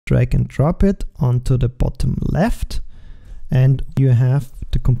drag and drop it onto the bottom left, and you have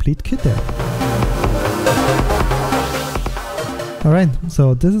the complete kit there. Alright,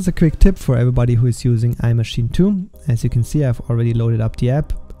 so this is a quick tip for everybody who is using iMASCHINE 2. As you can see, I've already loaded up the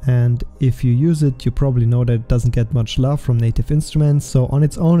app, and if you use it, you probably know that it doesn't get much love from Native Instruments. So on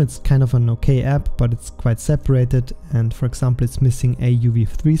its own, it's kind of an okay app, but it's quite separated, and for example, it's missing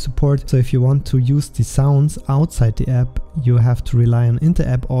AUV3 support. So if you want to use the sounds outside the app, you have to rely on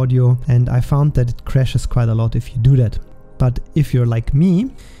inter-app audio, and I found that it crashes quite a lot if you do that. But if you're like me,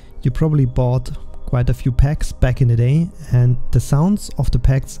 you probably bought quite a few packs back in the day, and the sounds of the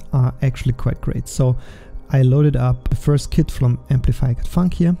packs are actually quite great. So I loaded up the first kit from Amplified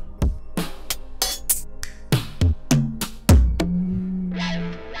Funk here.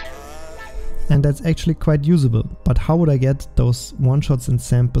 And that's actually quite usable. But how would I get those one-shots and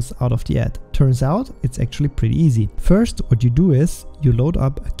samples out of the ad? Turns out it's actually pretty easy. First, what you do is you load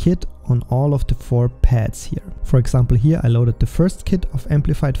up a kit on all of the 4 pads here. For example, here I loaded the first kit of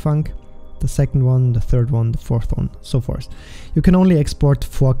Amplified Funk, the second one, the third one, the fourth one, so forth. You can only export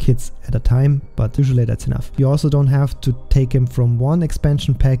 4 kits at a time, but usually that's enough. You also don't have to take them from one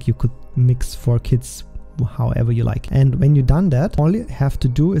expansion pack. You could mix 4 kits however you like. And when you've done that, all you have to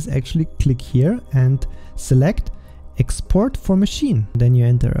do is actually click here and select export for machine. Then you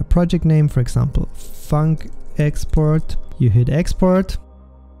enter a project name, for example, funk export. You hit export,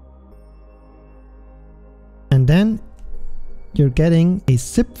 and then you're getting a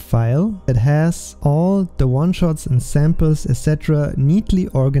zip file that has all the one-shots and samples, etc. neatly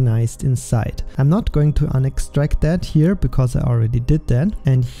organized inside. I'm not going to unextract that here because I already did that.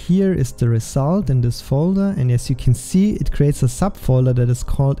 And here is the result in this folder, and as you can see, it creates a subfolder that is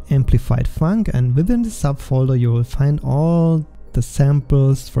called Amplified Funk, and within the subfolder you will find all the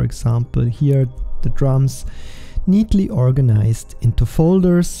samples, for example here the drums, neatly organized into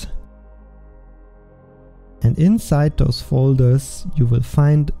folders. And inside those folders you will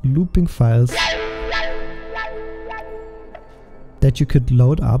find looping files that you could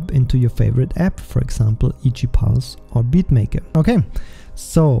load up into your favorite app, for example EG Pulse or Beatmaker. Okay,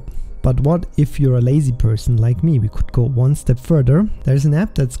 so but what if you're a lazy person like me? We could go one step further. There's an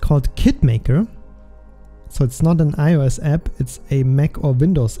app that's called Beatmaker. So it's not an iOS app, it's a Mac or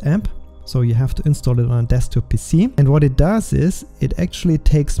Windows app. So you have to install it on a desktop PC. And what it does is it actually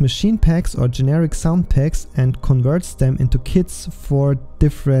takes machine packs or generic sound packs and converts them into kits for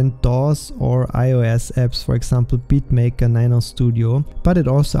different DAWs or iOS apps, for example Beatmaker, Nano Studio. But it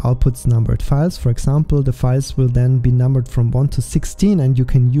also outputs numbered files. For example, the files will then be numbered from 1 to 16, and you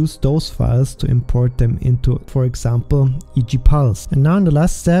can use those files to import them into, for example, EG Pulse. And now in the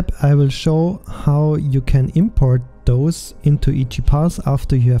last step I will show how you can import those into EG Pulse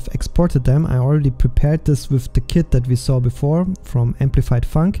after you have exported them. I already prepared this with the kit that we saw before from Amplified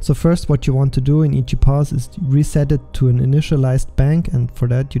Funk. So first what you want to do in EG Pulse is reset it to an initialized bank, and for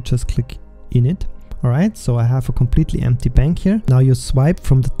that you just click in it. Alright, so I have a completely empty bank here. Now you swipe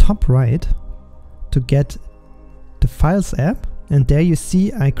from the top right to get the Files app, and there you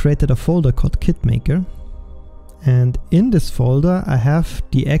see I created a folder called Beatmaker. And in this folder I have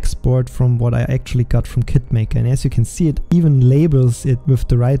the export from what I actually got from Beatmaker, and as you can see it even labels it with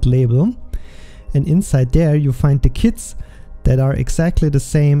the right label, and inside there you find the kits that are exactly the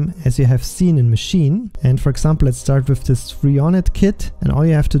same as you have seen in Machine. And for example, let's start with this Free On It kit, and all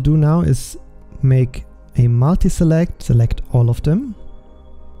you have to do now is make a multi-select, select all of them.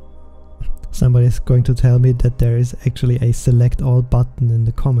 Somebody's going to tell me that there is actually a select all button in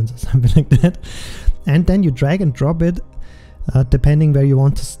the comments or something like that. And then you drag and drop it depending where you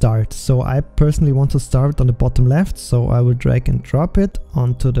want to start. So I personally want to start on the bottom left, so I will drag and drop it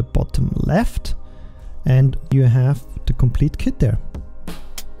onto the bottom left, and you have the complete kit there.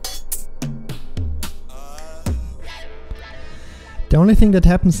 The only thing that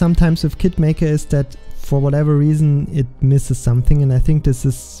happens sometimes with Beatmaker is that for whatever reason it misses something, and I think this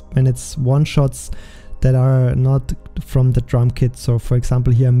is when it's one shots that are not from the drum kit. So for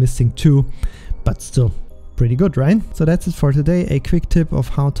example here I'm missing 2, but still pretty good, right? So that's it for today, a quick tip of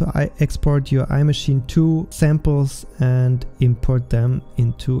how to export your iMASCHINE 2 samples and import them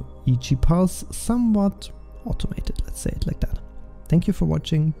into EG Pulse, somewhat automated, let's say it like that. Thank you for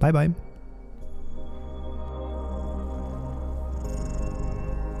watching, bye bye.